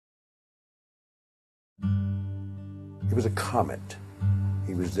He was a comet.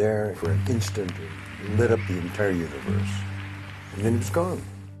 He was there for an instant and lit up the entire universe. And then he was gone.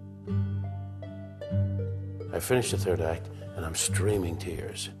 I finished the third act, and I'm streaming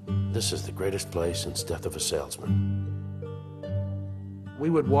tears. This is the greatest play since Death of a Salesman. We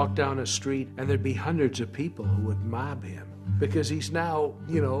would walk down a street, and there'd be hundreds of people who would mob him, because he's now,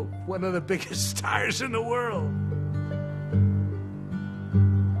 you know, one of the biggest stars in the world.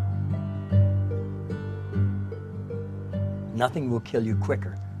 Nothing will kill you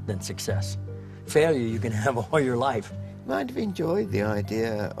quicker than success. Failure you can have all your life. I'd have enjoyed the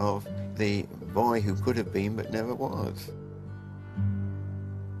idea of the boy who could have been but never was.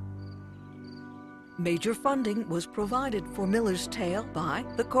 Major funding was provided for Miller's tale by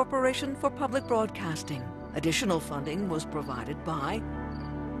the Corporation for Public Broadcasting. Additional funding was provided by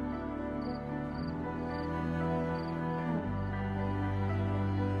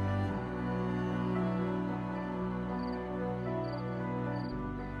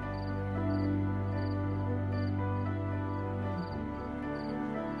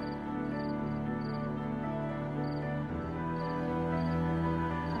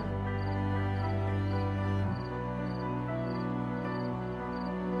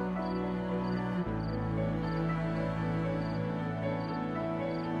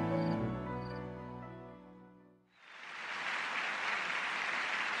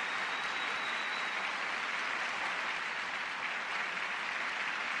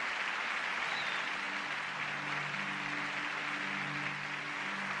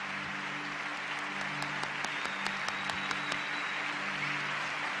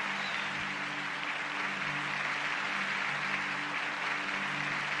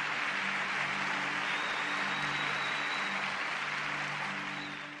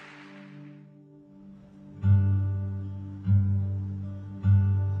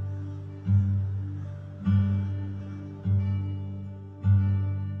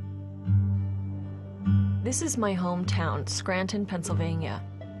This is my hometown, Scranton, Pennsylvania.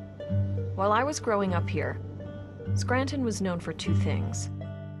 While I was growing up here, Scranton was known for two things: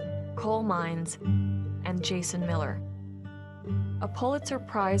 coal mines and Jason Miller, a Pulitzer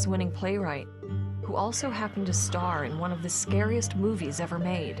Prize winning playwright who also happened to star in one of the scariest movies ever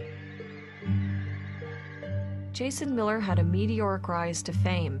made. Jason Miller had a meteoric rise to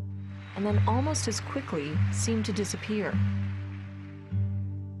fame, and then almost as quickly seemed to disappear.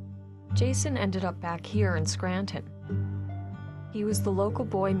 Jason ended up back here in Scranton. He was the local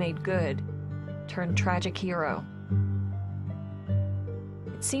boy made good, turned tragic hero.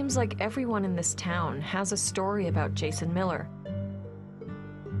 It seems like everyone in this town has a story about Jason Miller.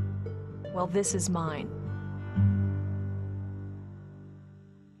 Well, this is mine.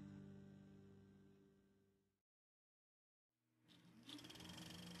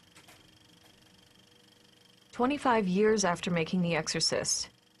 "25 years after making The Exorcist,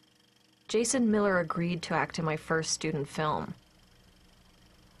 Jason Miller agreed to act in my first student film.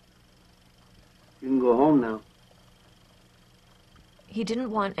 You can go home now. He didn't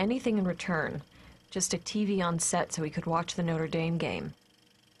want anything in return, just a TV on set so he could watch the Notre Dame game.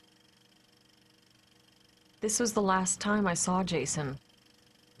 This was the last time I saw Jason.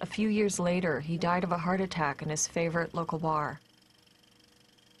 A few years later, he died of a heart attack in his favorite local bar.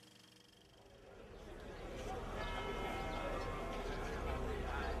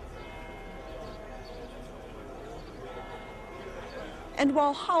 And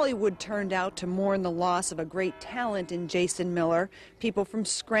while Hollywood turned out to mourn the loss of a great talent in Jason Miller, people from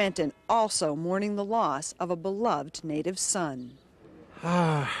Scranton also mourning the loss of a beloved native son.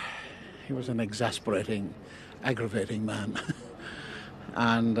 He was an exasperating, aggravating man.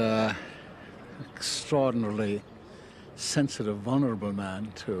 And extraordinarily sensitive, vulnerable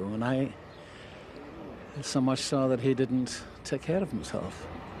man, too. And I, so much so that he didn't take care of himself.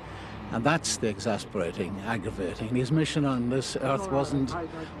 And that's the exasperating, aggravating. His mission on this earth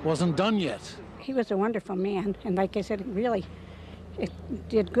wasn't done yet. He was a wonderful man, and like I said, it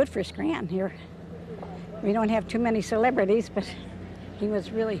did good for Scranton here. We don't have too many celebrities, but he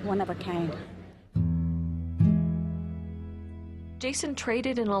was really one of a kind. Jason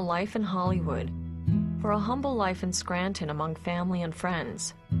traded in a life in Hollywood for a humble life in Scranton among family and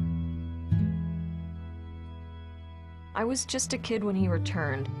friends. I was just a kid when he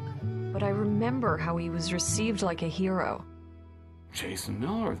returned, but I remember how he was received like a hero. Jason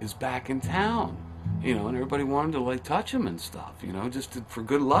Miller is back in town, you know, and everybody wanted to, like, touch him and stuff, you know, just for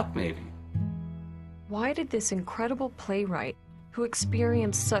good luck, maybe. Why did this incredible playwright, who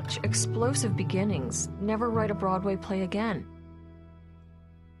experienced such explosive beginnings, never write a Broadway play again?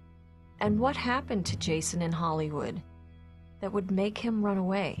 And what happened to Jason in Hollywood that would make him run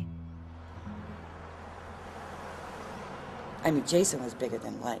away? I mean, Jason was bigger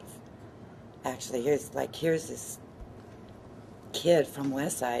than life. Actually, here's this kid from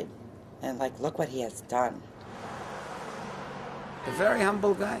West Side, and look what he has done. A very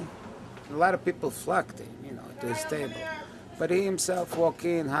humble guy. A lot of people flocked him, to his table. But he himself walked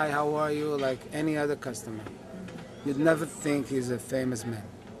in, hi, how are you, like any other customer. You'd never think he's a famous man.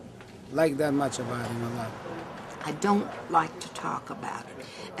 Like that much about him a lot. I don't like to talk about it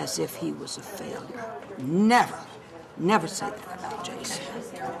as if he was a failure. Never say that about Jason.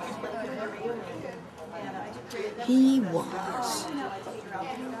 He was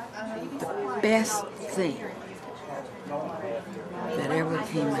the best thing that ever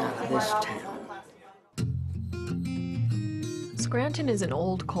came out of this town. Scranton is an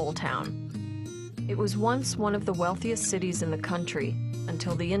old coal town. It was once one of the wealthiest cities in the country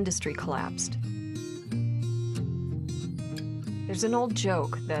until the industry collapsed. There's an old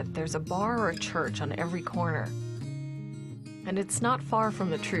joke that there's a bar or a church on every corner, and it's not far from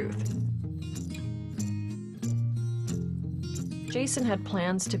the truth. Jason had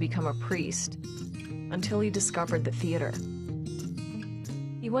plans to become a priest until he discovered the theater.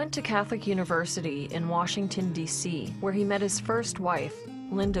 He went to Catholic University in Washington, D.C., where he met his first wife,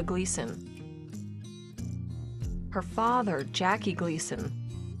 Linda Gleason. Her father, Jackie Gleason,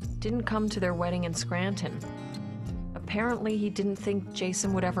 didn't come to their wedding in Scranton. Apparently, he didn't think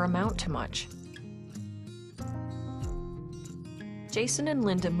Jason would ever amount to much. Jason and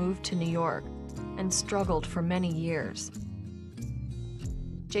Linda moved to New York and struggled for many years.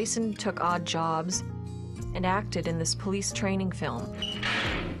 Jason took odd jobs and acted in this police training film.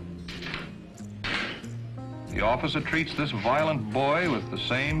 The officer treats this violent boy with the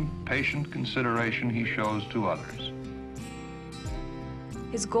same patient consideration he shows to others.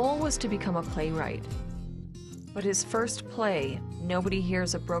 His goal was to become a playwright. But his first play, Nobody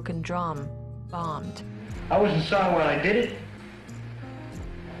Hears a Broken Drum, bombed. I wasn't sorry when I did it,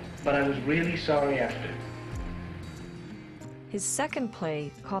 but I was really sorry after. His second play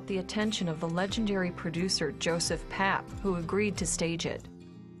caught the attention of the legendary producer Joseph Papp, who agreed to stage it.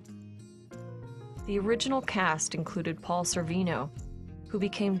 The original cast included Paul Sorvino, who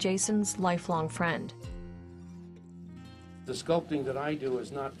became Jason's lifelong friend. The sculpting that I do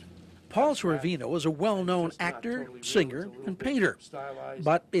is not... Paul Sorvino was a well-known actor, singer, and painter,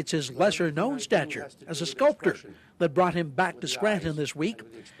 but it's his lesser-known stature as a sculptor that brought him back to Scranton this week,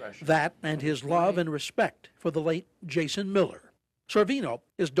 that and his love and respect for the late Jason Miller. Sorvino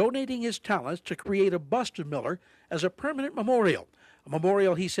is donating his talents to create a bust of Miller as a permanent memorial, a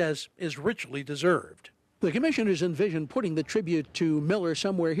memorial he says is richly deserved. The commissioners envision putting the tribute to Miller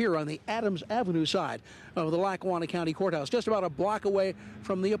somewhere here on the Adams Avenue side of the Lackawanna County Courthouse, just about a block away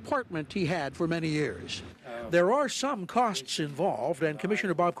from the apartment he had for many years. There are some costs involved, and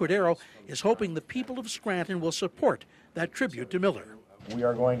Commissioner Bob Cordero is hoping the people of Scranton will support that tribute to Miller. We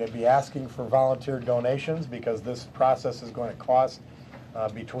are going to be asking for volunteer donations because this process is going to cost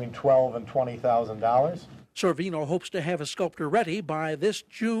between $12,000 and $20,000. Sorvino hopes to have a sculptor ready by this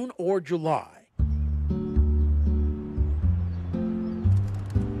June or July.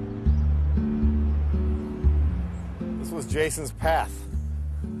 This was Jason's path.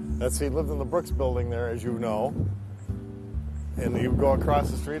 He lived in the Brooks building there, as you know. And you would go across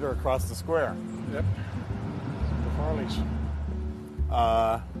the street or across the square. Yep. The Farleys.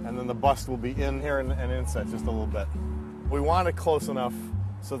 And then the bust will be in here and inset just a little bit. We want it close enough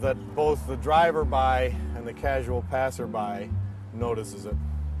so that both the driver-by and the casual passerby notices it.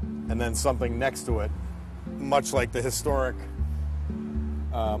 And then something next to it, much like the historic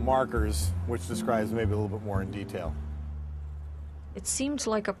markers, which describes maybe a little bit more in detail. It seemed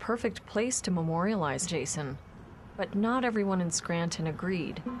like a perfect place to memorialize Jason, but not everyone in Scranton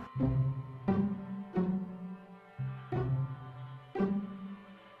agreed.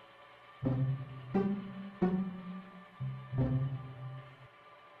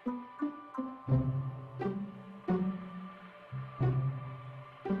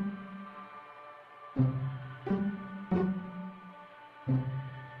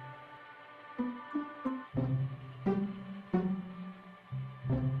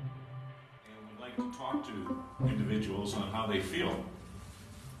 Individuals on how they feel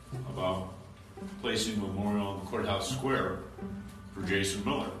about placing a memorial on the courthouse square for Jason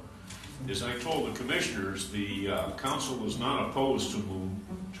Miller. As I told the commissioners, the council was not opposed to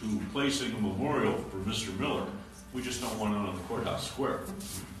placing a memorial for Mr. Miller. We just don't want it on the courthouse square.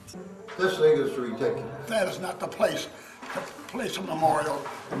 This thing is ridiculous. That is not the place to place a memorial,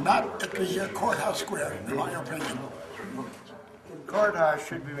 not at the courthouse square, in my opinion. The courthouse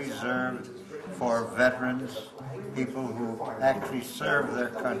should be reserved for veterans, people who actually serve their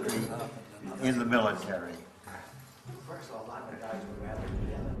country in the military. First of all, a lot of guys would rather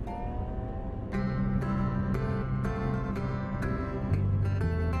together.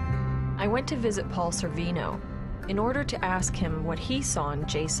 I went to visit Paul Servino in order to ask him what he saw in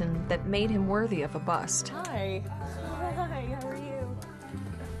Jason that made him worthy of a bust. Hi. Hi, how are you?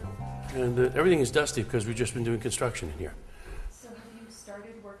 And everything is dusty because we've just been doing construction in here. So have you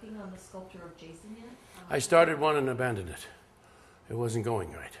started working on the sculpture of Jason yet? I started one and abandoned it. It wasn't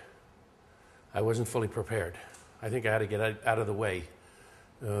going right. I wasn't fully prepared. I think I had to get out of the way.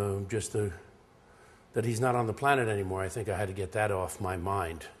 That he's not on the planet anymore, I think I had to get that off my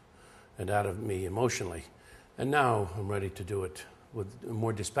mind and out of me emotionally. And now I'm ready to do it with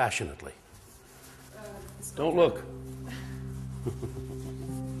more dispassionately. Don't look.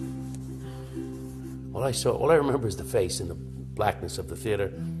 All I remember is the face in the blackness of the theater.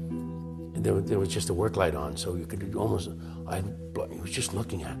 And there was just a work light on, so you could almost, he was just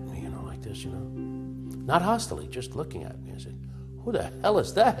looking at me, like this, Not hostilely, just looking at me. I said, who the hell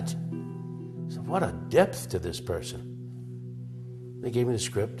is that? I said, what a depth to this person. They gave me the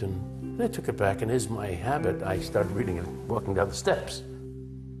script, and I took it back, and as my habit, I started reading it, walking down the steps.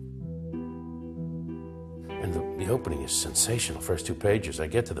 And the opening is sensational. First 2 pages, I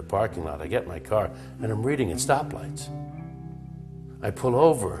get to the parking lot, I get in my car, and I'm reading at stoplights. I pull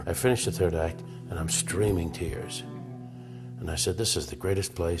over, I finish the third act, and I'm streaming tears. And I said, this is the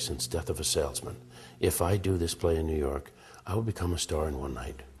greatest play since Death of a Salesman. If I do this play in New York, I will become a star in one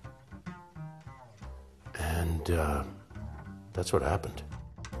night. And that's what happened.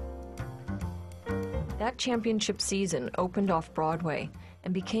 That championship season opened off Broadway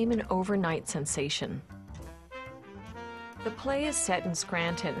and became an overnight sensation. The play is set in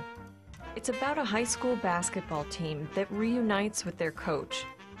Scranton. It's about a high school basketball team that reunites with their coach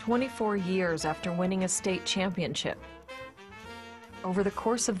 24 years after winning a state championship. Over the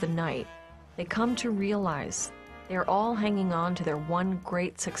course of the night, they come to realize they're all hanging on to their one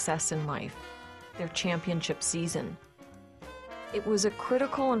great success in life, their championship season. It was a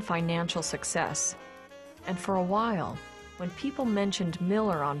critical and financial success, and for a while, when people mentioned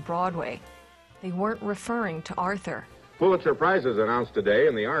Miller on Broadway, they weren't referring to Arthur. Pulitzer Prizes announced today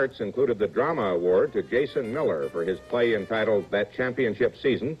in the arts included the Drama Award to Jason Miller for his play entitled That Championship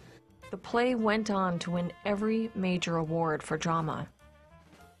Season. The play went on to win every major award for drama.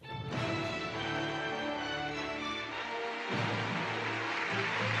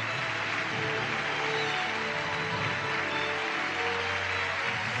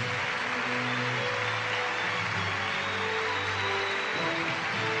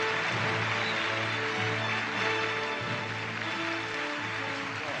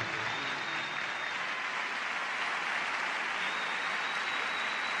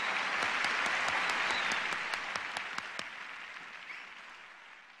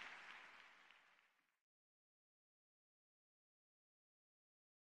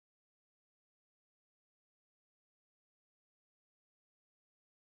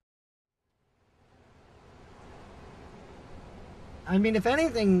 I mean, if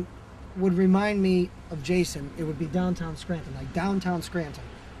anything would remind me of Jason, it would be downtown Scranton, like downtown Scranton,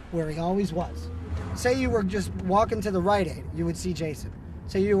 where he always was. Say you were just walking to the Rite Aid, you would see Jason.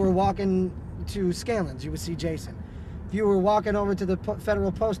 Say you were walking to Scanlon's, you would see Jason. If you were walking over to the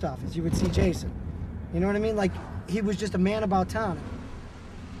Federal Post Office, you would see Jason. You know what I mean? Like, he was just a man about town.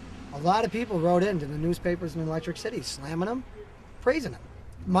 A lot of people wrote into the newspapers in Electric City, slamming him, praising him.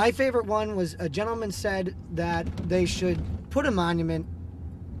 My favorite one was a gentleman said that they should put a monument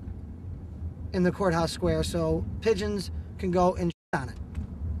in the courthouse square so pigeons can go and shit on it.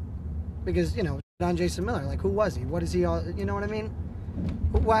 Because, on Jason Miller, like, who was he? What is he all, you know what I mean?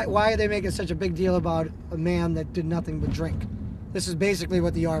 Why are they making such a big deal about a man that did nothing but drink? This is basically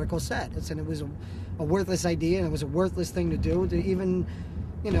what the article said. It said it was a worthless idea and it was a worthless thing to do, to even,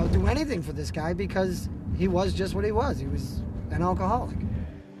 do anything for this guy, because he was just what he was. He was an alcoholic.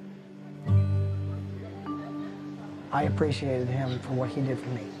 I appreciated him for what he did for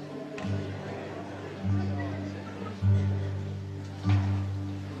me.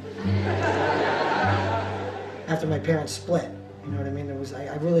 After my parents split, you know what I mean?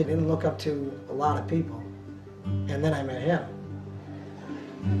 I really didn't look up to a lot of people. And then I met him.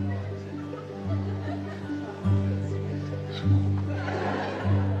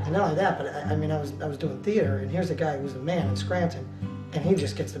 And not only that, but I was doing theater, and here's a guy who was a man in Scranton, and he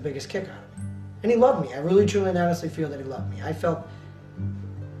just gets the biggest kick out of it. And he loved me. I really, truly, and honestly feel that he loved me. I felt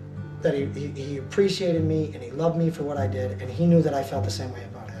that he appreciated me, and he loved me for what I did, and he knew that I felt the same way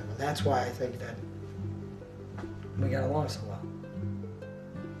about him. And that's why I think that we got along so well.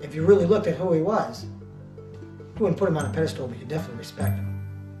 If you really looked at who he was, you wouldn't put him on a pedestal, but you definitely respect him.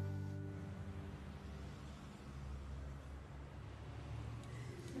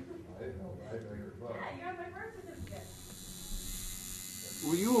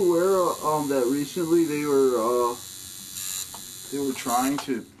 Were you aware that recently they were trying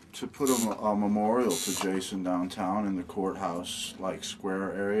to put a memorial to Jason downtown in the courthouse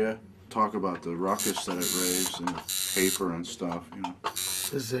square area? Talk about the ruckus that it raised in the paper and stuff, you know.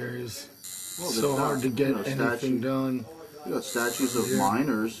 This area's so hard to get anything done. You got statues of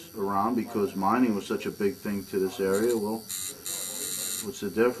miners around because mining was such a big thing to this area. Well, what's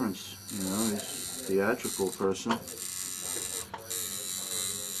the difference? You know, he's a theatrical person,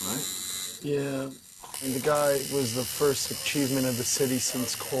 right? Yeah, and the guy was the first achievement of the city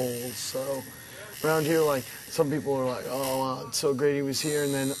since coal, so around here, some people are like, oh, wow, it's so great he was here,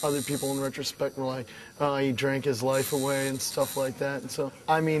 and then other people in retrospect were like, oh, he drank his life away and stuff like that. And so,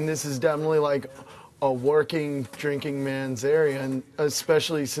 I mean, this is definitely a working drinking man's area, and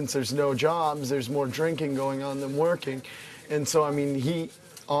especially since there's no jobs, there's more drinking going on than working. And so, I mean, he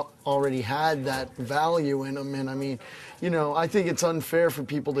already had that value in him, and I mean, you know, I think it's unfair for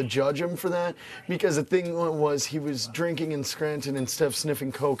people to judge him for that, because the thing was he was drinking in Scranton instead of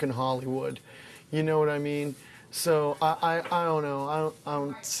sniffing coke in Hollywood. You know what I mean? So I don't know. I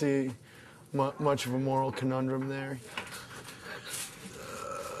don't see much of a moral conundrum there.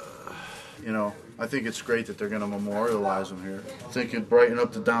 You know, I think it's great that they're going to memorialize him here. I think it'd brighten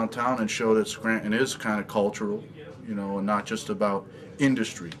up the downtown and show that Scranton is kind of cultural, you know, and not just about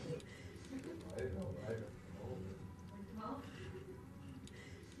industry.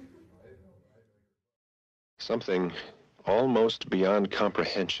 Something almost beyond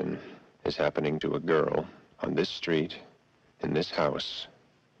comprehension is happening to a girl on this street, in this house,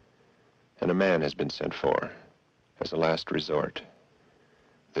 and a man has been sent for as a last resort.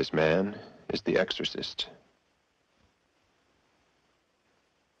 This man is the Exorcist.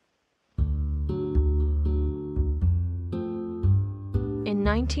 In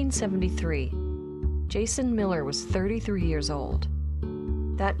 1973, Jason Miller was 33 years old.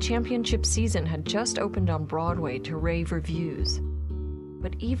 That championship season had just opened on Broadway to rave reviews.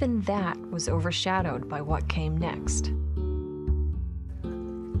 But even that was overshadowed by what came next. Hi.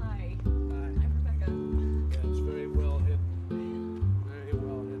 I'm Rebecca. That's very well hidden. Very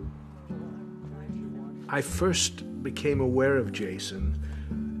well hidden. I first became aware of Jason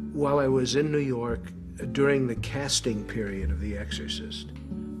while I was in New York during the casting period of The Exorcist.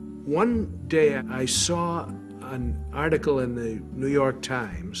 One day I saw an article in the New York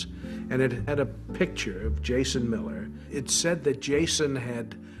Times, and it had a picture of Jason Miller. It said that Jason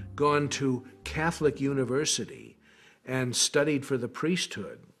had gone to Catholic University and studied for the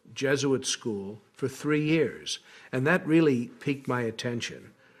priesthood, Jesuit school, for 3 years. And that really piqued my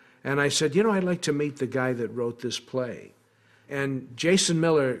attention. And I said, you know, I'd like to meet the guy that wrote this play. And Jason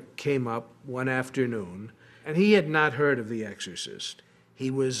Miller came up one afternoon, and he had not heard of The Exorcist.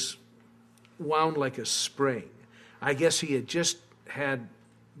 He was wound like a spring. I guess he had just had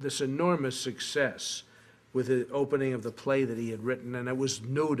this enormous success with the opening of the play that he had written, and it was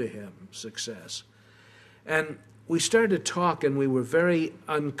new to him, success. And we started to talk, and we were very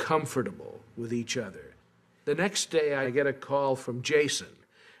uncomfortable with each other. The next day, I get a call from Jason,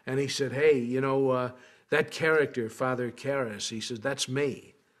 and he said, hey, you know, that character, Father Karras, he said, that's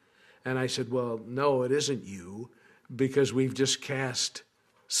me. And I said, well, no, it isn't you, because we've just cast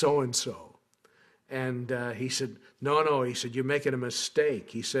so-and-so. And he said, no, he said, you're making a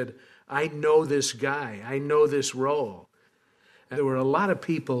mistake. He said, I know this guy. I know this role. And there were a lot of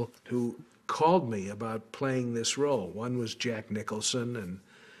people who called me about playing this role. One was Jack Nicholson, and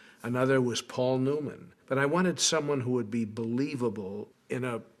another was Paul Newman. But I wanted someone who would be believable in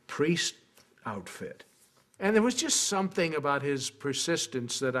a priest outfit. And there was just something about his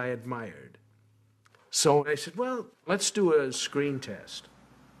persistence that I admired. So I said, well, let's do a screen test.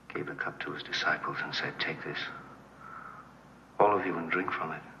 Gave the cup to his disciples and said, take this, all of you, and drink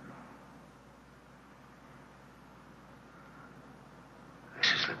from it.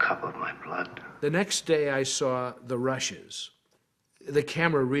 This is the cup of my blood. The next day I saw The Rushes. The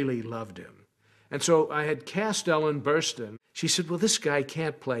camera really loved him. And so I had cast Ellen Burstyn. She said, well, this guy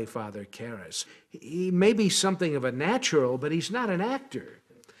can't play Father Karras. He may be something of a natural, but he's not an actor.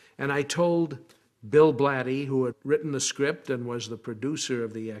 And I told Bill Blatty, who had written the script and was the producer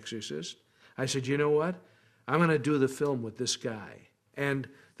of The Exorcist, I said, you know what? I'm going to do the film with this guy. And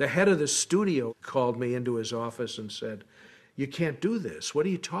the head of the studio called me into his office and said, you can't do this. What are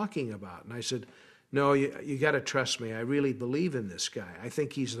you talking about? And I said, no, you got to trust me. I really believe in this guy. I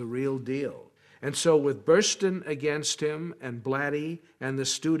think he's the real deal. And so with Burstyn against him and Blatty and the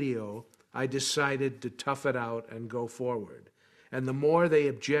studio, I decided to tough it out and go forward. And the more they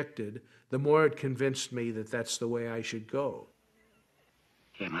objected, the more it convinced me that that's the way I should go.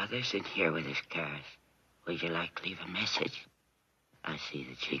 Your mother's in here with us, Karras. Would you like to leave a message? I see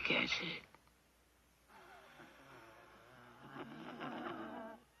that she gets it.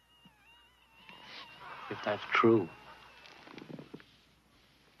 If that's true,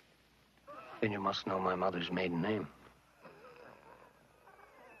 then you must know my mother's maiden name.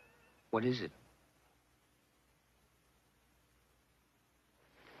 What is it?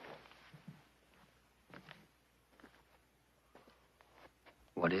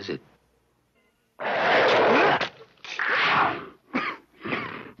 What is it?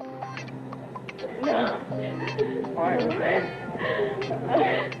 No.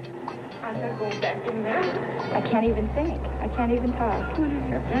 I'm not going back in there. I can't even think. I can't even talk.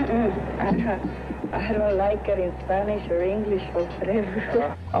 I don't like it in Spanish or English or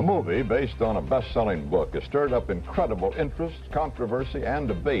whatever. A movie based on a best-selling book has stirred up incredible interest, controversy, and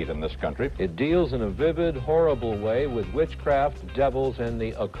debate in this country. It deals in a vivid, horrible way with witchcraft, devils, and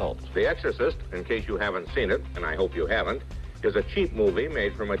the occult. The Exorcist, in case you haven't seen it, and I hope you haven't, is a cheap movie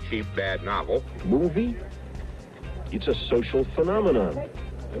made from a cheap, bad novel. Movie? It's a social phenomenon.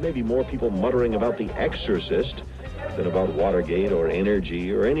 There may be more people muttering about The Exorcist than about Watergate or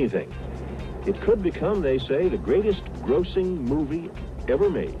Energy or anything. It could become, they say, the greatest grossing movie ever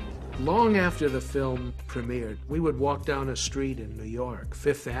made. Long after the film premiered, we would walk down a street in New York,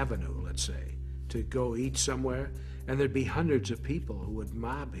 Fifth Avenue, let's say, to go eat somewhere, and there'd be hundreds of people who would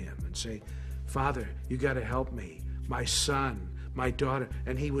mob him and say, "Father, you got to help me. My son, my daughter,"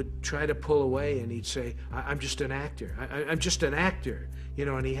 and he would try to pull away, and he'd say, "I'm just an actor. I'm just an actor," you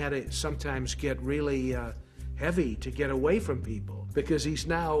know. And he had to sometimes get really heavy to get away from people because he's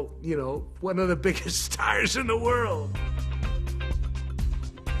now, you know, one of the biggest stars in the world.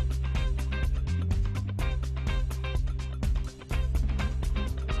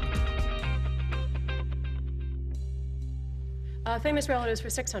 Famous relatives for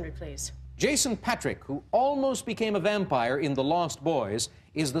 600, please. Jason Patrick, who almost became a vampire in The Lost Boys,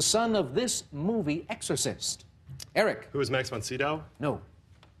 is the son of this movie Exorcist. Eric. Who is Max von Sydow? No.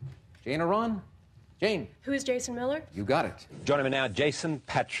 Jane or Ron? Jane. Who is Jason Miller? You got it. Joining me now, Jason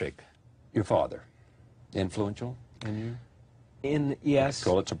Patrick, your father. Influential in you? Yes.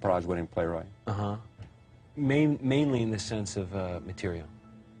 Pulitzer Prize winning playwright. Uh-huh. Mainly in the sense of material,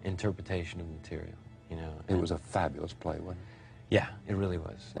 interpretation of material, you know. It was a fabulous play, wasn't it? Yeah, it really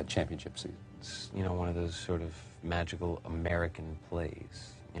was. That championship season. It's, you know, one of those sort of magical American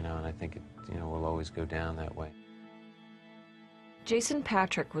plays, you know, and I think it, you know, will always go down that way. Jason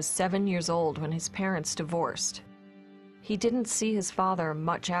Patrick was 7 years old when his parents divorced. He didn't see his father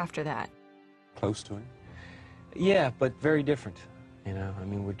much after that. Close to him? Yeah, but very different, you know. I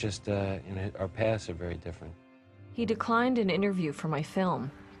mean, we're just, you know, our paths are very different. He declined an interview for my film.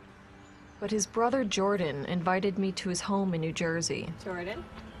 But his brother Jordan invited me to his home in New Jersey. Jordan?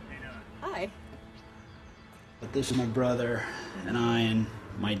 Hi. But this is my brother and I and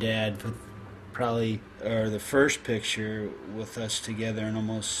my dad probably are the first picture with us together in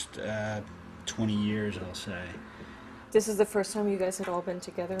almost 20 years, I'll say. This is the first time you guys had all been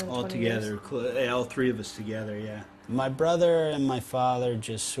together in 20 years? All together, all three of us together, yeah. My brother and my father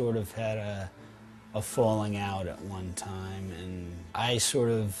just sort of had a falling out at one time, and I sort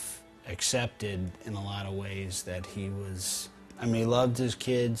of accepted in a lot of ways that he was, I mean, he loved his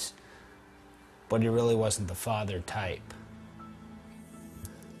kids, but he really wasn't the father type.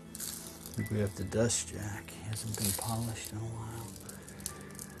 I think we have the dust jack. He hasn't been polished in a while.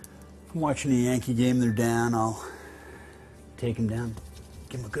 If I'm watching a Yankee game, they're down, I'll take him down,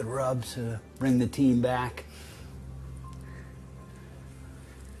 give him a good rub to bring the team back.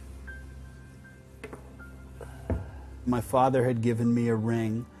 My father had given me a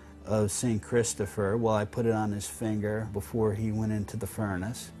ring of St. Christopher. Well, I put it on his finger before he went into the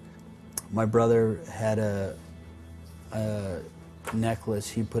furnace. My brother had a necklace.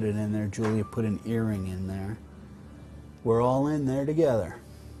 He put it in there. Julia put an earring in there. We're all in there together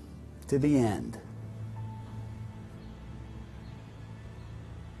to the end.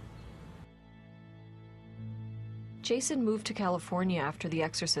 Jason moved to California after The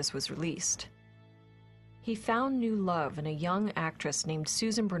Exorcist was released. He found new love in a young actress named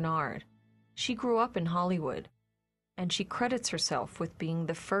Susan Bernard. She grew up in Hollywood, and she credits herself with being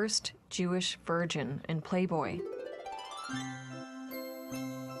the first Jewish virgin in Playboy.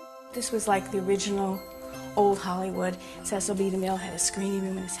 This was like the original old Hollywood. Cecil B. DeMille had a screening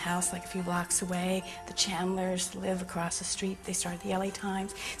room in his house like a few blocks away. The Chandlers live across the street. They started the LA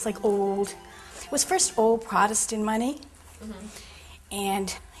Times. It's like old. It was first old Protestant money. Mm-hmm.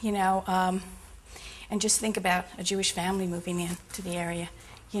 And, you know, and just think about a Jewish family moving in to the area,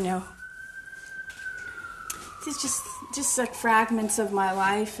 you know. It's just like fragments of my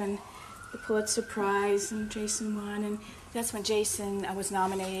life, and the Pulitzer Prize, and Jason won, and That's when Jason was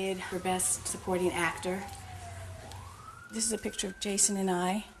nominated for Best Supporting Actor. This is a picture of Jason and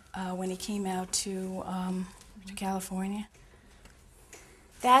I when he came out to California.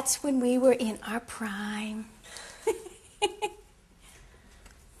 That's when we were in our prime.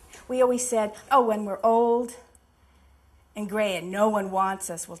 We always said, oh, when we're old and gray and no one wants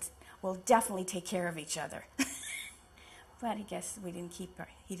us, we'll definitely take care of each other. But I guess he didn't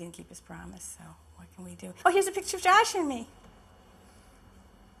keep his promise, so what can we do? Oh, here's a picture of Josh and me.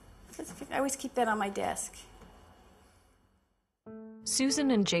 I always keep that on my desk. Susan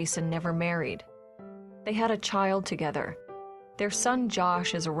and Jason never married. They had a child together. Their son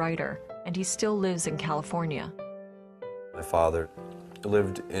Josh is a writer, and he still lives in California. My father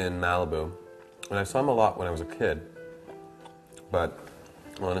lived in Malibu, and I saw him a lot when I was a kid. But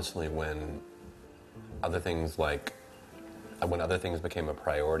honestly, when other things became a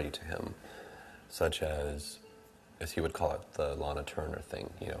priority to him, such as he would call it, the Lana Turner thing,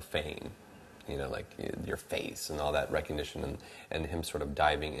 fame, like your face and all that recognition, and him sort of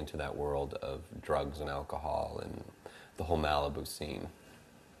diving into that world of drugs and alcohol and the whole Malibu scene.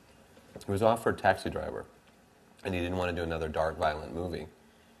 He was offered Taxi Driver, and he didn't want to do another dark, violent movie.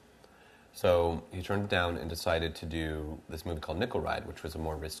 So he turned it down and decided to do this movie called Nickel Ride, which was a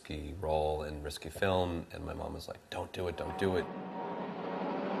more risky role and risky film, and my mom was like, don't do it, don't do it.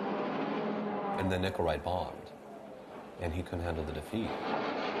 And then Nickel Ride bombed, and he couldn't handle the defeat.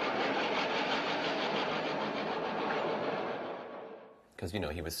 Because,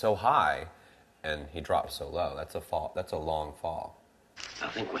 he was so high, and he dropped so low. That's a fall. That's a long fall. Now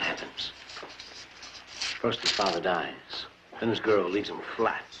think what happens. First his father dies. Then his girl leaves him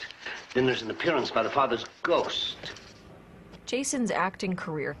flat. Then there's an appearance by the father's ghost. Jason's acting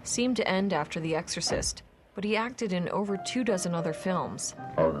career seemed to end after The Exorcist, but he acted in over 24 other films.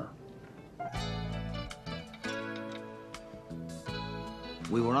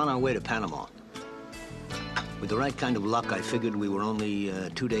 We were on our way to Panama. With the right kind of luck, I figured we were only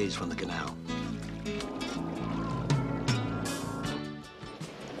 2 days from the canal.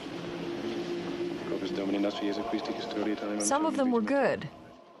 Some of them were good,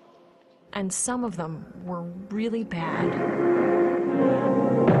 and some of them were really bad.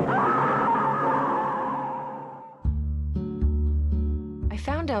 I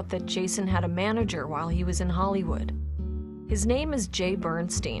found out that Jason had a manager while he was in Hollywood. His name is Jay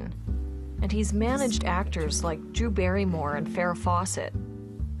Bernstein, and he's managed actors like Drew Barrymore and Farrah Fawcett.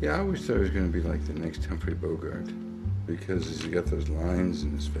 Yeah, I always thought he was going to be like the next Humphrey Bogart, because he's got those lines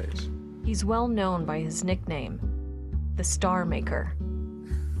in his face. He's well known by his nickname, the Star Maker.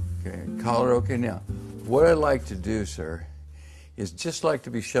 Okay, collar okay now. What I'd like to do, sir, is just like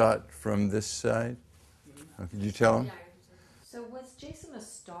to be shot from this side. Could you tell him? Yeah. So was Jason a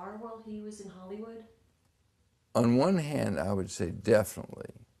star while he was in Hollywood? On one hand, I would say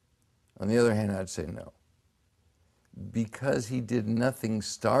definitely. On the other hand, I'd say no. Because he did nothing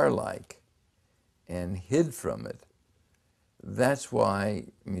star-like and hid from it. That's why,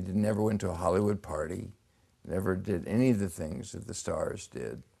 he never went to a Hollywood party, never did any of the things that the stars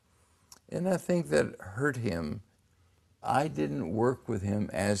did. And I think that hurt him. I didn't work with him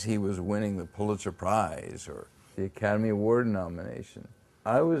as he was winning the Pulitzer Prize or the Academy Award nomination.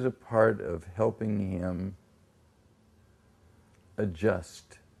 I was a part of helping him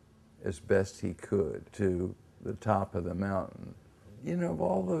adjust as best he could to the top of the mountain. Of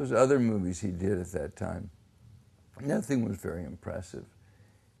all those other movies he did at that time, nothing was very impressive.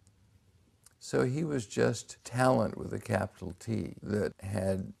 So he was just talent with a capital T that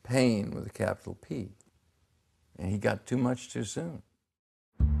had pain with a capital P. And he got too much too soon.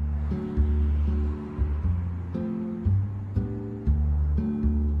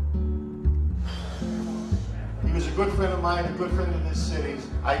 He was a good friend of mine, a good friend of this city's.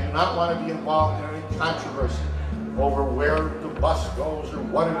 I do not want to be involved in any controversy over where the bus goes or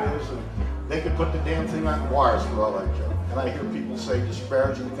what it is. And they could put the damn thing on Mars for all I care. And I hear people say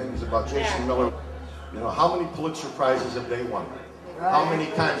disparaging things about Jason Miller. How many Pulitzer Prizes have they won? How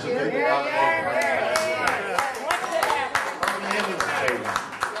many times have they been nominated? How many Emmys have they won?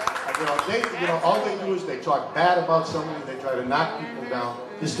 All they do is they talk bad about somebody, they try to knock people down.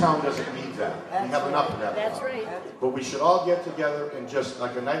 This town doesn't need that. We have enough of that. That's right. But we should all get together and just,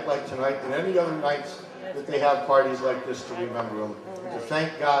 like a night like tonight and any other nights that they have parties like this, to remember him, to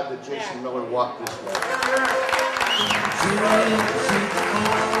thank God that Jason Miller walked this way.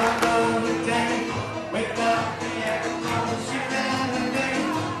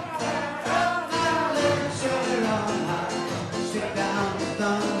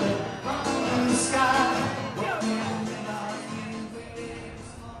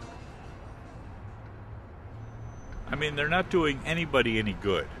 I'm mean, they're not doing anybody any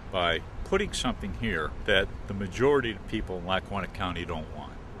good by putting something here that the majority of people in Lackawanna County don't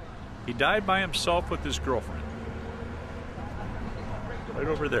want. He died by himself with his girlfriend. Right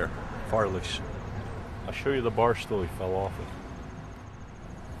over there, Farley's. I'll show you the bar stool he fell off of.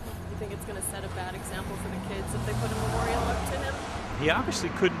 You think it's going to set a bad example for the kids if they put a memorial up to him? He obviously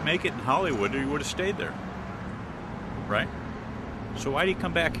couldn't make it in Hollywood or he would have stayed there. Right? So why'd he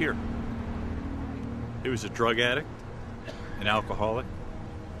come back here? He was a drug addict, an alcoholic,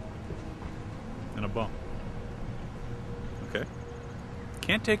 and a bum. Okay?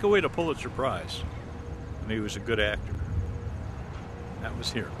 Can't take away the Pulitzer Prize. And he was a good actor. That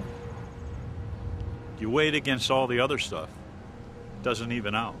was here. You weigh it against all the other stuff, doesn't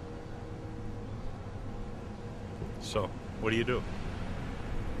even out. So, what do you do?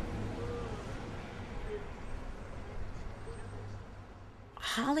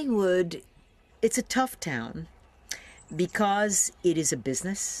 Hollywood, it's a tough town because it is a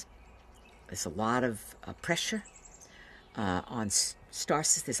business. There's a lot of pressure on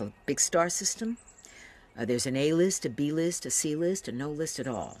stars. There's a big star system. There's an A-list, a B-list, a C-list, and no list at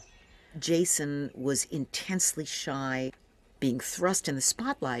all. Jason was intensely shy. Being thrust in the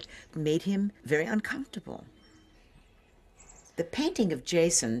spotlight made him very uncomfortable. The painting of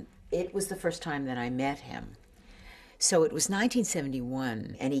Jason, it was the first time that I met him. So it was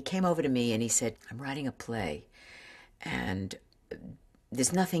 1971, and he came over to me and he said, I'm writing a play, and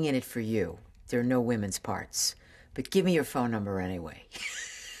there's nothing in it for you. There are no women's parts, but give me your phone number anyway.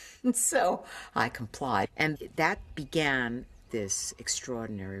 And so I complied, and that began this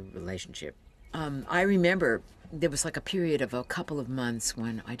extraordinary relationship. I remember there was like a period of a couple of months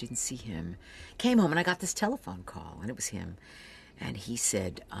when I didn't see him. Came home and I got this telephone call, and it was him. And he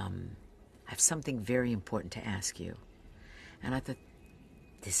said, I have something very important to ask you. And I thought,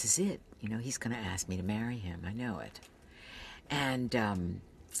 this is it. You know, he's going to ask me to marry him. I know it. And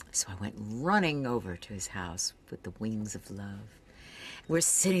so I went running over to his house with the wings of love. We're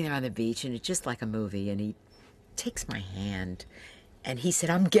sitting there on the beach, and it's just like a movie, and he takes my hand, and he said,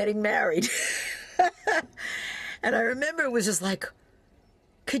 I'm getting married. And I remember it was just like,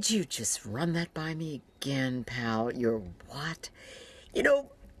 could you just run that by me again, pal? You're what? You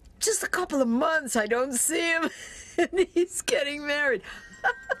know, just a couple of months I don't see him, and he's getting married.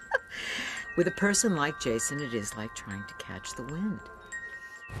 With a person like Jason, it is like trying to catch the wind.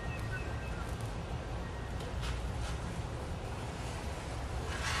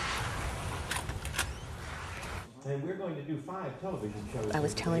 And we're going to do 5 television shows. I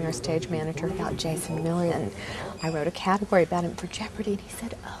was telling our stage manager about Jason Miller, and I wrote a category about him for Jeopardy, and he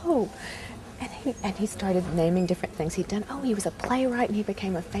said, oh. And he started naming different things he'd done. Oh, he was a playwright, and he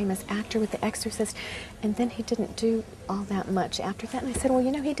became a famous actor with The Exorcist. And then he didn't do all that much after that. And I said, well,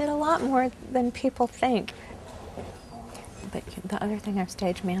 you know, he did a lot more than people think. But the other thing our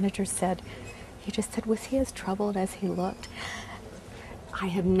stage manager said, he just said, was he as troubled as he looked? I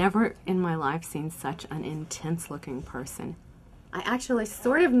have never in my life seen such an intense-looking person. I actually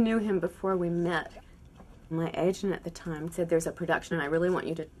sort of knew him before we met. My agent at the time said, there's a production and I really want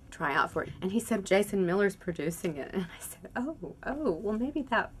you to try out for it. And he said, Jason Miller's producing it. And I said, oh, well maybe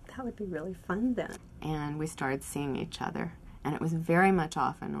that would be really fun then. And we started seeing each other. And it was very much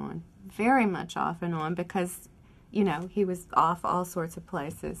off and on because, you know, he was off all sorts of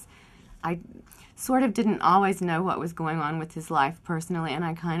places. I sort of didn't always know what was going on with his life personally, and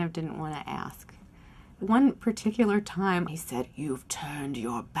I kind of didn't want to ask. One particular time, he said, you've turned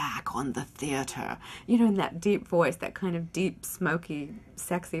your back on the theater. You know, in that deep voice, that kind of deep, smoky,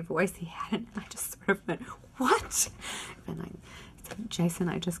 sexy voice he had, and I just sort of went, what? And I said, Jason,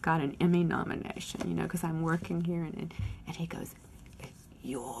 I just got an Emmy nomination, you know, because I'm working here, and he goes,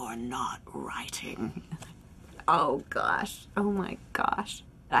 you're not writing. Oh, gosh. Oh, my gosh.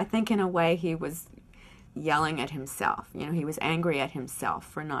 I think in a way he was yelling at himself. You know, he was angry at himself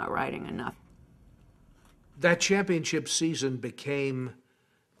for not writing enough. That championship season became,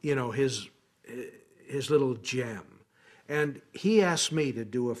 you know, his little gem. And he asked me to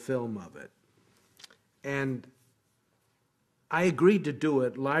do a film of it. And I agreed to do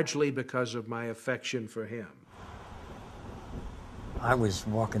it largely because of my affection for him. I was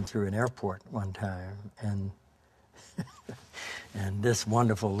walking through an airport one time, and and this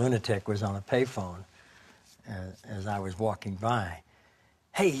wonderful lunatic was on a payphone as I was walking by.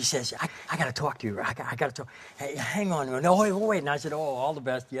 Hey, he says, I got to talk to you. I got to talk. Hey, hang on. No, wait. And I said, oh, all the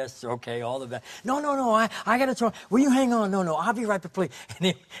best. Yes, okay, all the best. No, I got to talk. Will you hang on? No, I'll be right back, please.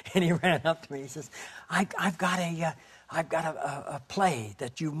 And he ran up to me. He says, I've got I've got a play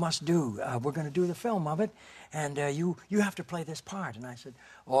that you must do. We're going to do the film of it, and you have to play this part. And I said,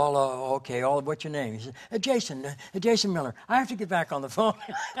 okay, what's your name? He said, Jason Miller. I have to get back on the phone.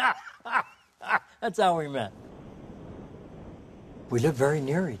 That's how we met. We lived very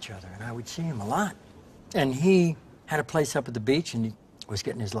near each other, and I would see him a lot. And he had a place up at the beach, and he was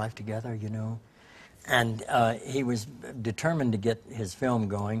getting his life together, you know. And he was determined to get his film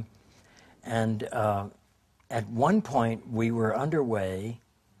going. And at one point, we were underway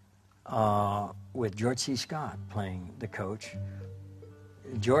with George C. Scott playing the coach.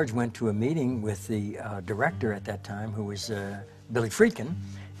 George went to a meeting with the director at that time, who was Billy Friedkin,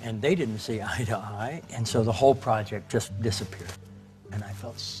 and they didn't see eye to eye, and so the whole project just disappeared. And I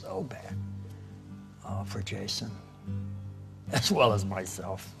felt so bad for Jason, as well as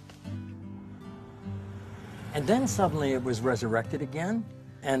myself. And then suddenly it was resurrected again,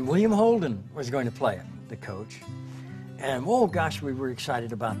 and William Holden was going to play it, the coach. And, oh gosh, we were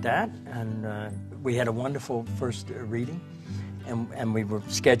excited about that, and we had a wonderful first reading, and we were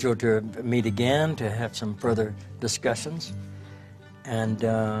scheduled to meet again to have some further discussions, and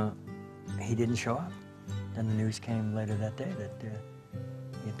he didn't show up. Then the news came later that day that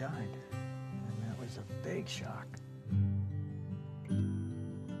he died, and that was a big shock.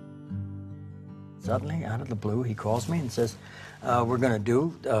 Suddenly, out of the blue, he calls me and says, we're going to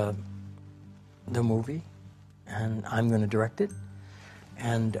do the movie, and I'm going to direct it,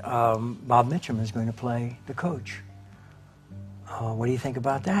 and Bob Mitchum is going to play the coach. What do you think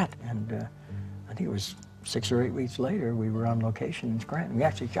about that? And I think it was 6 or 8 weeks later, we were on location in Scranton. We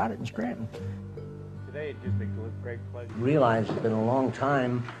actually shot it in Scranton. Today, it just makes a great pleasure. Realize it's been a long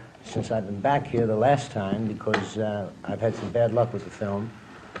time since I've been back here the last time because I've had some bad luck with the film.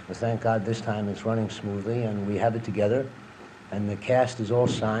 But thank God this time it's running smoothly and we have it together. And the cast is all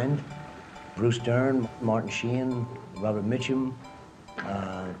signed. Bruce Dern, Martin Sheehan, Robert Mitchum,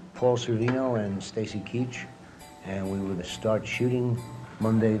 Paul Servino, and Stacy Keach. And we were to start shooting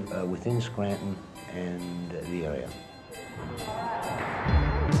Monday within Scranton and the area.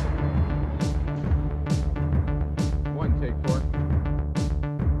 Take 4.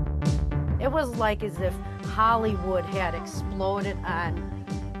 It was like as if Hollywood had exploded on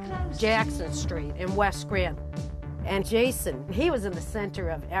Jackson Street in West Scranton. And Jason, he was in the center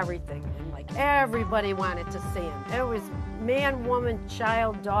of everything, and like everybody wanted to see him. It was man, woman,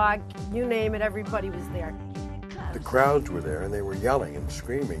 child, dog, you name it, everybody was there. The crowds were there and they were yelling and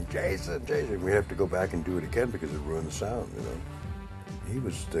screaming, Jason, Jason. We have to go back and do it again because it ruined the sound, you know. He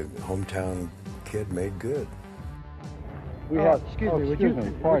was the hometown kid made good. We have, excuse me,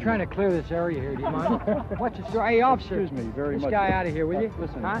 we're trying to clear this area here. Do you mind? What's the story? Hey, officer, excuse me, very much. This guy out of here, will you?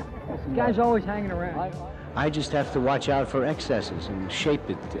 Listen, huh? This guy's always hanging around. I just have to watch out for excesses and shape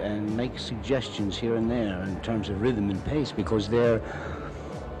it and make suggestions here and there in terms of rhythm and pace because they're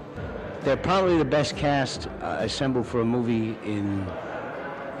probably the best cast assembled for a movie in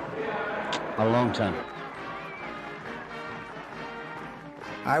a long time.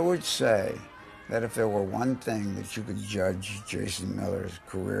 I would say that if there were one thing that you could judge Jason Miller's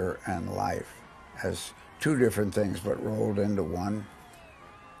career and life as two different things but rolled into one,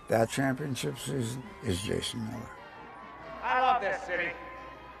 that championship season is Jason Miller. I love this city.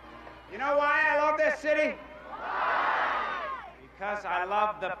 You know why I love this city? Because I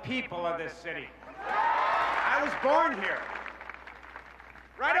love the people of this city. I was born here.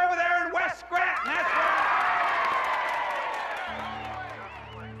 Right over there in West Scranton, that's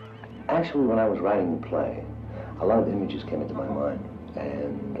where Actually, when I was writing the play, a lot of images came into my mind,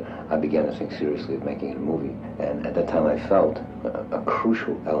 and I began to think seriously of making it a movie. And at that time, I felt a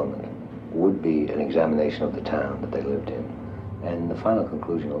crucial element would be an examination of the town that they lived in. And the final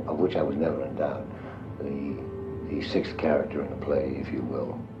conclusion, of which I was never in doubt, the sixth character in the play, if you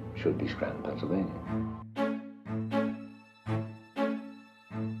will, should be Scranton, Pennsylvania.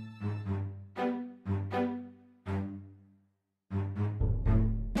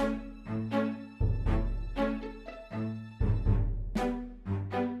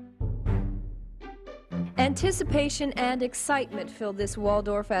 Anticipation and excitement filled this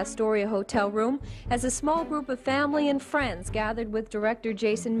Waldorf Astoria hotel room as a small group of family and friends gathered with director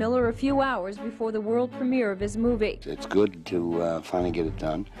Jason Miller a few hours before the world premiere of his movie. It's good to finally get it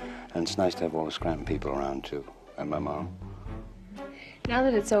done, and it's nice to have all the Scranton people around, too, and my mom. Now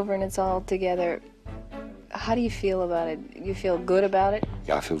that it's over and it's all together, how do you feel about it? You feel good about it?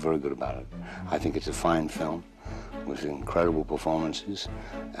 Yeah, I feel very good about it. I think it's a fine film with incredible performances,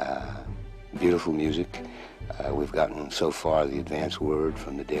 beautiful music. We've gotten so far the advance word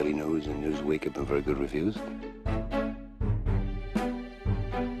from the Daily News and Newsweek have been very good reviews.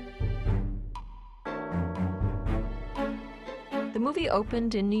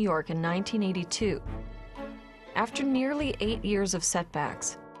 opened in New York in 1982. After nearly 8 years of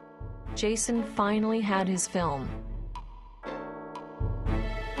setbacks, Jason finally had his film.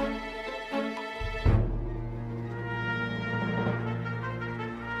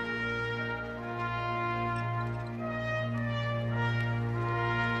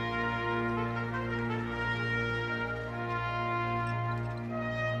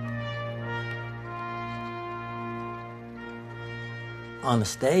 On the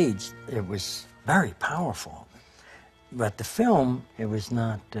stage, it was very powerful. But the film, it was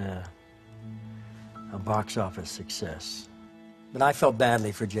not a box office success. But I felt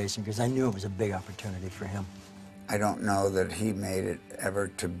badly for Jason because I knew it was a big opportunity for him. I don't know that he made it ever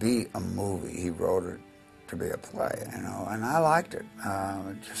to be a movie. He wrote it to be a play, you know, and I liked it.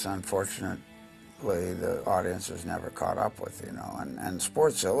 Just unfortunately, the audience was never caught up with, you know, and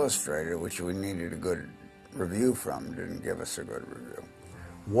Sports Illustrated, which we needed a good review from, didn't give us a good review.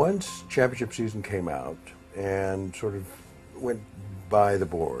 Once championship season came out and sort of went by the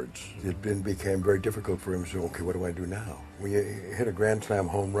boards, it became very difficult for him to say, okay, what do I do now? When you hit a Grand Slam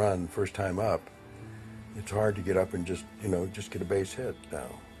home run first time up, it's hard to get up and just, you know, just get a base hit now.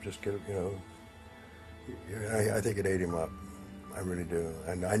 Just get, you know, I think it ate him up. I really do.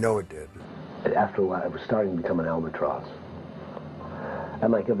 And I know it did. After a while, it was starting to become an albatross.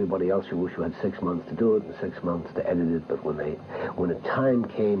 And like everybody else, you wish you had 6 months to do it and 6 months to edit it, but when the time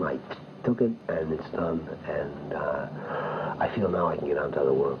came, I took it and it's done, and I feel now I can get on to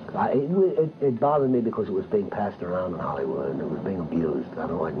other work. It bothered me because it was being passed around in Hollywood and it was being abused. I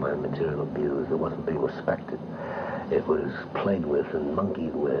don't like my material abused. It wasn't being respected. It was played with and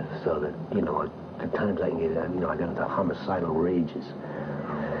monkeyed with, so that, you know, at times I can get, you know, I got into homicidal rages.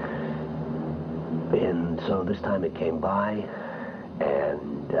 And so this time it came by,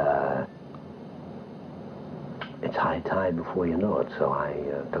 and it's high tide before you know it, so I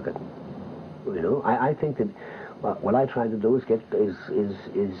took it. You know, I think that what I tried to do is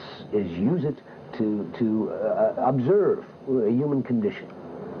use it to observe a human condition.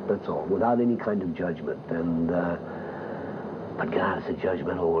 That's all, without any kind of judgment. And but God, it's a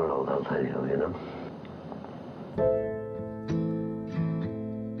judgmental world, I'll tell you. You know.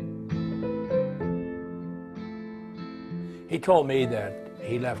 He told me that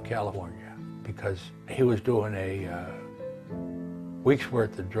he left California because he was doing a week's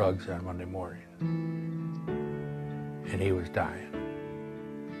worth of drugs on Monday morning, and he was dying.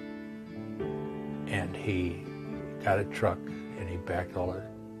 And he got a truck and he packed all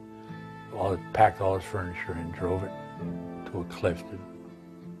his furniture and drove it to a cliff and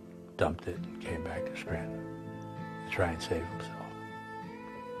dumped it and came back to Scranton to try and save himself.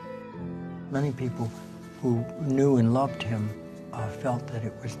 Many people who knew and loved him felt that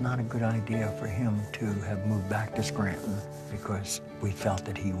it was not a good idea for him to have moved back to Scranton because we felt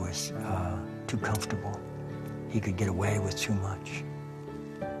that he was too comfortable. He could get away with too much.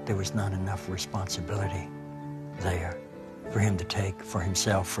 There was not enough responsibility there for him to take for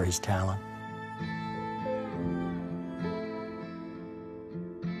himself, for his talent.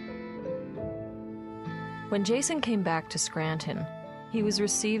 When Jason came back to Scranton, he was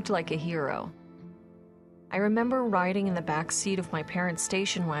received like a hero. I remember riding in the back seat of my parents'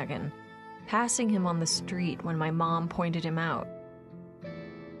 station wagon, passing him on the street when my mom pointed him out.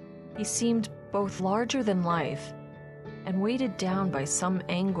 He seemed both larger than life and weighted down by some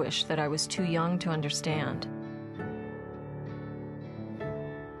anguish that I was too young to understand.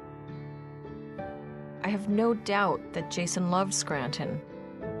 I have no doubt that Jason loved Scranton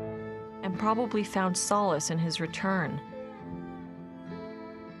and probably found solace in his return.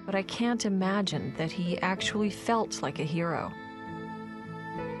 But I can't imagine that he actually felt like a hero.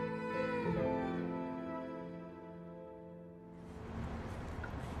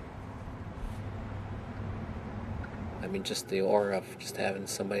 I mean, just the aura of just having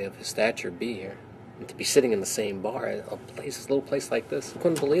somebody of his stature be here. And to be sitting in the same bar at a little place like this. I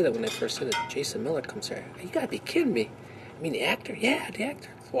couldn't believe it when they first said that Jason Miller comes here. You gotta be kidding me. I mean, the actor? Yeah, the actor.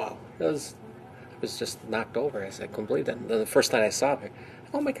 Wow. I was just knocked over. I couldn't believe that. And then the first night I saw him,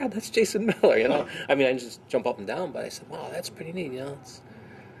 oh my God, that's Jason Miller, you know? I mean, I just jump up and down, but I said, wow, that's pretty neat, you know?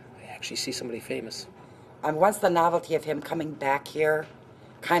 I actually see somebody famous. And once the novelty of him coming back here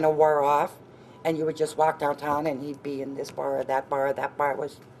kind of wore off, and you would just walk downtown and he'd be in this bar or that bar,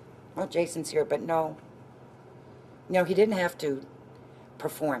 was, well, Jason's here, but no. No, he didn't have to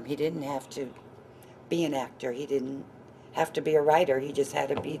perform. He didn't have to be an actor. He didn't have to be a writer. He just had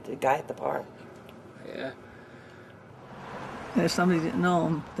to be the guy at the bar. Yeah. And if somebody didn't know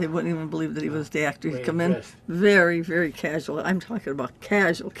him, they wouldn't even believe that he was the actor. He'd come in Yes. very, very casual. I'm talking about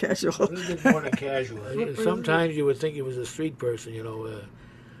casual. A little bit more than casual. Sometimes you would think he was a street person, you know,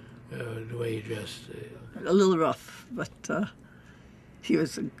 the way he dressed. A little rough, but he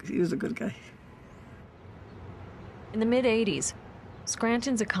was a good guy. In the mid-'80s,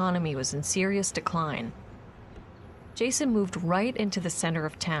 Scranton's economy was in serious decline. Jason moved right into the center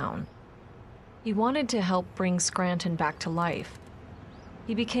of town. He wanted to help bring Scranton back to life.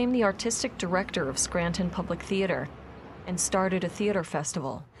 He became the artistic director of Scranton Public Theatre and started a theater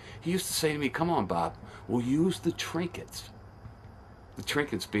festival. He used to say to me, "Come on, Bob, we'll use the trinkets." The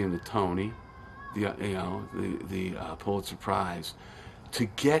trinkets being the Tony, the Pulitzer Prize, to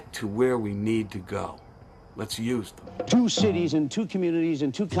get to where we need to go. Let's use them. 2 cities and 2 communities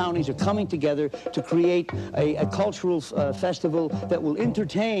and 2 counties are coming together to create a cultural festival that will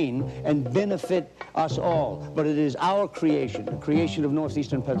entertain and benefit us all. But it is our creation, the creation of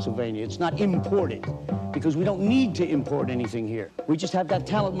northeastern Pennsylvania. It's not imported, because we don't need to import anything here. We just have that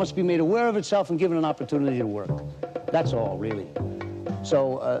talent must be made aware of itself and given an opportunity to work. That's all, really.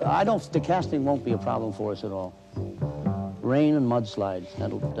 So the casting won't be a problem for us at all. Rain and mudslides,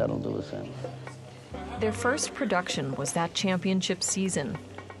 that'll do the thing. Their first production was that championship season,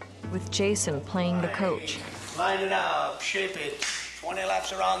 with Jason playing the coach. Line it up, shape it, 20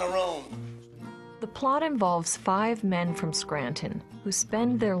 laps around the room. The plot involves 5 men from Scranton who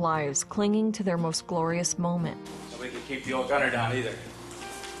spend their lives clinging to their most glorious moment. So we can keep the old gunner down either.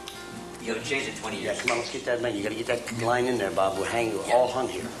 You haven't changed in 20 years. Yeah, come on, let's get that man. You gotta get that line in there, Bob. We're all hung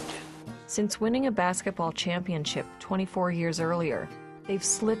here. Since winning a basketball championship 24 years earlier, they've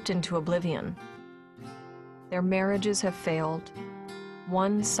slipped into oblivion. Their marriages have failed.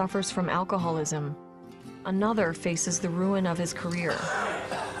 One suffers from alcoholism. Another faces the ruin of his career.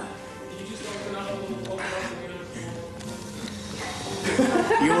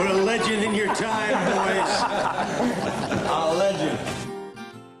 You were a legend in your time, boys. A legend.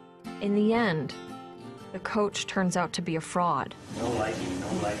 In the end, the coach turns out to be a fraud. No lightning, no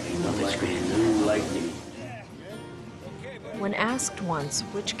lightning. When asked once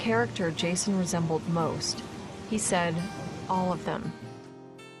which character Jason resembled most, he said, all of them.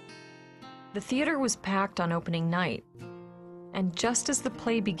 The theater was packed on opening night, and just as the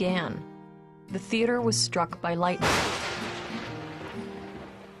play began, the theater was struck by lightning.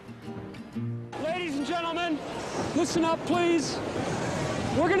 Ladies and gentlemen, listen up, please.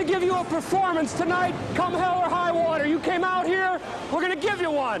 We're going to give you a performance tonight, come hell or high water. You came out here, we're going to give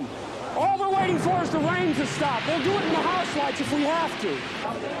you one. All we're waiting for is the rain to stop. We'll do it in the house lights if we have to.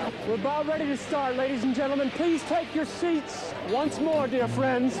 We're about ready to start, ladies and gentlemen. Please take your seats. Once more, dear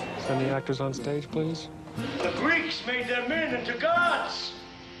friends. Send the actors on stage, please. The Greeks made their men into gods.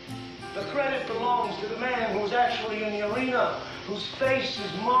 The credit belongs to the man who's actually in the arena, whose face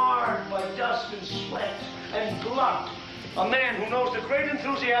is marred by dust and sweat and blood. A man who knows the great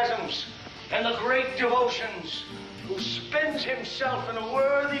enthusiasms and the great devotions, who spends himself in a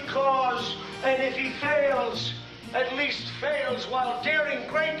worthy cause, and if he fails, at least fails while daring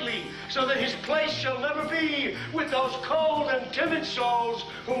greatly, so that his place shall never be with those cold and timid souls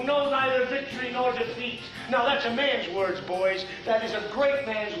who know neither victory nor defeat. Now that's a man's words, boys. That is a great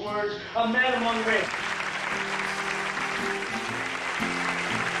man's words, a man among men.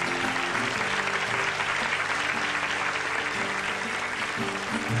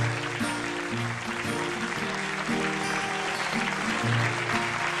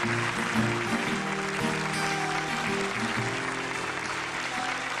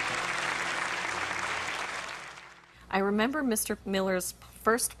 I remember Mr. Miller's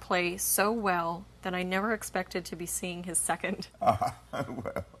first play so well that I never expected to be seeing his second.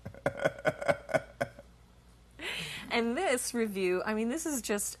 Well. And this review, I mean, this is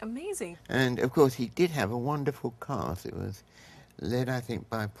just amazing. And, of course, he did have a wonderful cast. It was led, I think,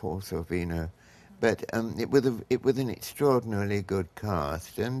 by Paul Sorvino. But it was an extraordinarily good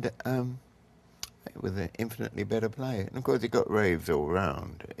cast, and it was an infinitely better play. And, of course, it got raves all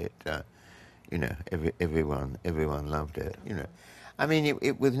round. It, you know, everyone loved it, you know. I mean,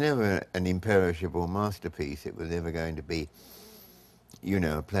 it was never an imperishable masterpiece. It was never going to be, you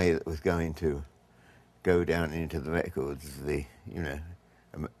know, a play that was going to go down into the records of the, you know,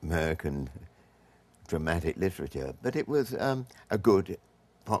 American dramatic literature. But it was a good,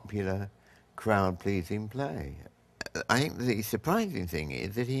 popular, crowd-pleasing play. I think the surprising thing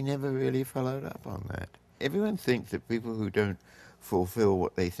is that he never really followed up on that. Everyone thinks that people who don't fulfill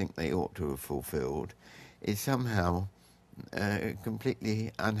what they think they ought to have fulfilled is somehow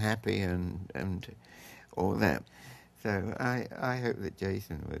completely unhappy and all that. So I hope that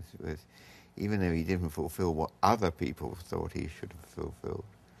Jason was even though he didn't fulfill what other people thought he should have fulfilled,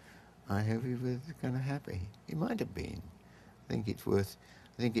 I hope he was kind of happy. He might have been. I think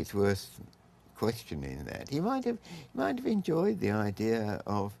it's worth questioning that. He might have enjoyed the idea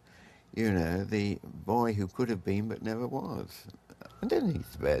of, you know, the boy who could have been but never was. I don't think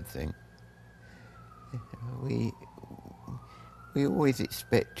it's a bad thing. We always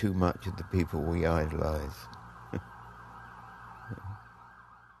expect too much of the people we idolize.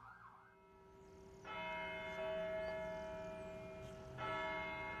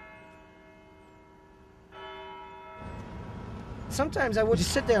 Sometimes I would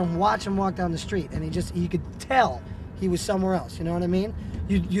just sit there and watch him walk down the street, and you could tell he was somewhere else, you know what I mean?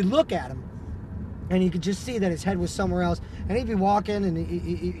 You look at him, and you could just see that his head was somewhere else, and he'd be walking,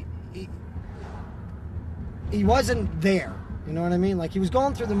 and he wasn't there, you know what I mean? Like, he was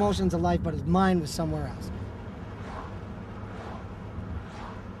going through the motions of life, but his mind was somewhere else.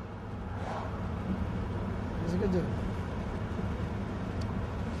 He was a good dude.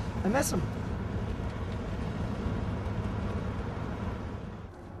 I miss him.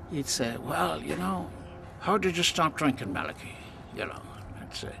 He'd say, well, you know, how did you stop drinking, Malachi? You know,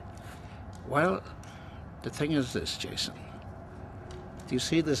 I'd say, well, the thing is this, Jason. Do you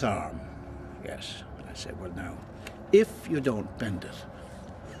see this arm? Yes. I said, well, now, if you don't bend it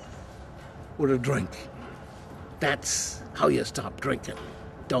with a drink, that's how you stop drinking.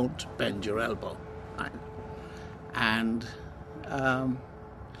 Don't bend your elbow. And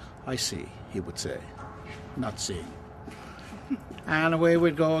I see, he would say, not seeing. And away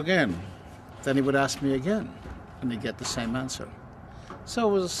we'd go again. Then he would ask me again, and he'd get the same answer. So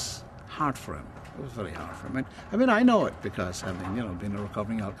it was hard for him. It was very hard for him. I mean, I know it because, I mean, you know, being a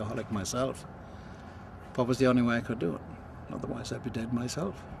recovering alcoholic myself, but it was the only way I could do it. Otherwise, I'd be dead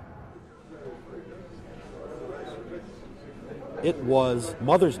myself. It was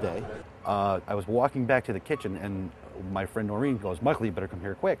Mother's Day. I was walking back to the kitchen, and my friend Noreen goes, Michael, you better come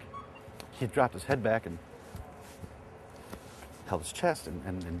here quick. He dropped his head back and held his chest,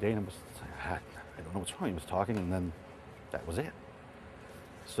 and Dana was, I don't know what's wrong. He was talking, and then that was it.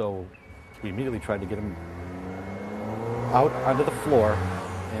 So we immediately tried to get him out onto the floor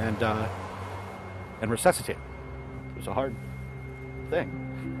and resuscitate him. It was a hard thing.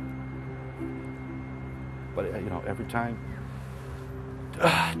 But, you know, every time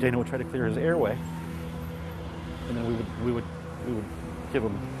Dana would try to clear his airway, and then we would give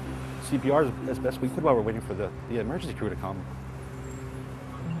him CPR as best we could while we're waiting for the emergency crew to come.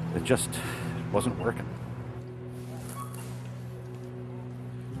 It just wasn't working.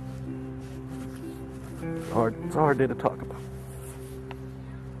 It's a hard day to talk about.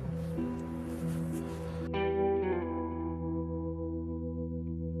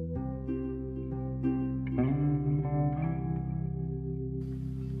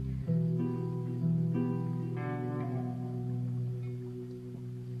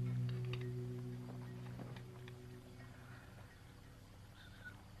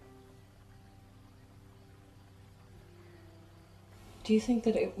 Do you think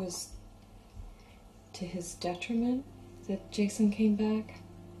that it was to his detriment that Jason came back?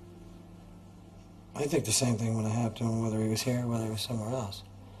 I think the same thing would have happened to him whether he was here or whether he was somewhere else.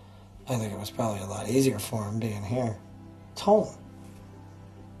 I think it was probably a lot easier for him being here. It's home.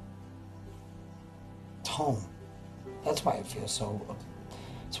 It's home. That's why it feels so,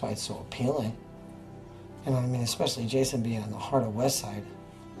 that's why it's so appealing. You know what I mean? Especially Jason being in the heart of West Side.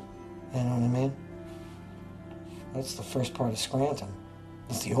 You know what I mean? That's the first part of Scranton.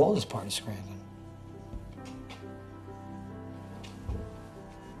 It's the oldest part of Scranton.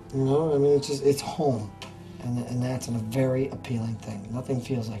 You know, I mean, it's home. And that's a very appealing thing. Nothing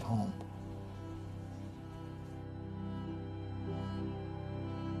feels like home.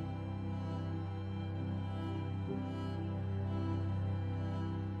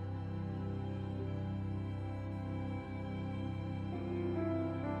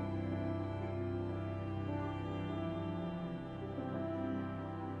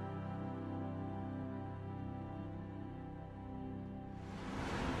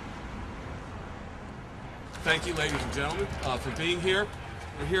 Thank you, ladies and gentlemen, for being here.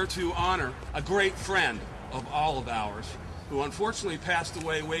 We're here to honor a great friend of all of ours who unfortunately passed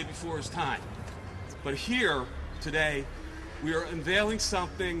away way before his time. But here today, we are unveiling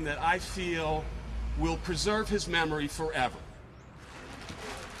something that I feel will preserve his memory forever.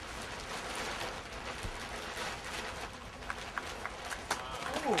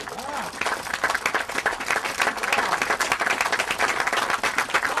 Oh, wow.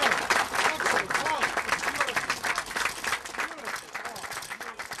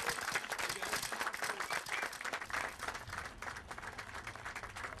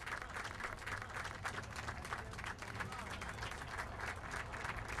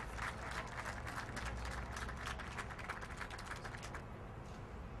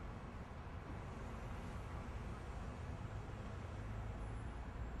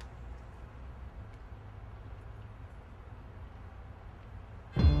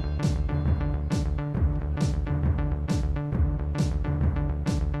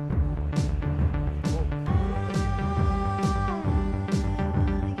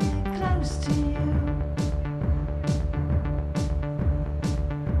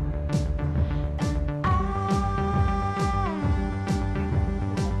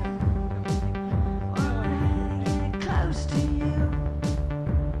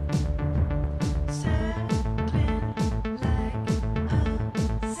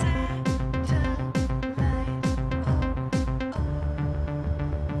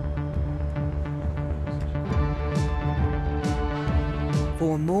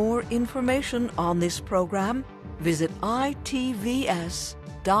 more information on this program, visit itvs.org.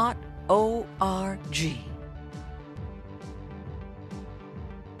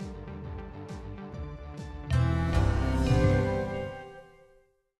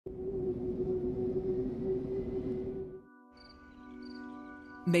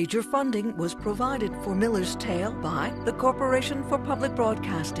 Major funding was provided for Miller's Tale by the Corporation for Public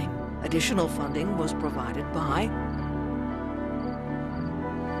Broadcasting. Additional funding was provided by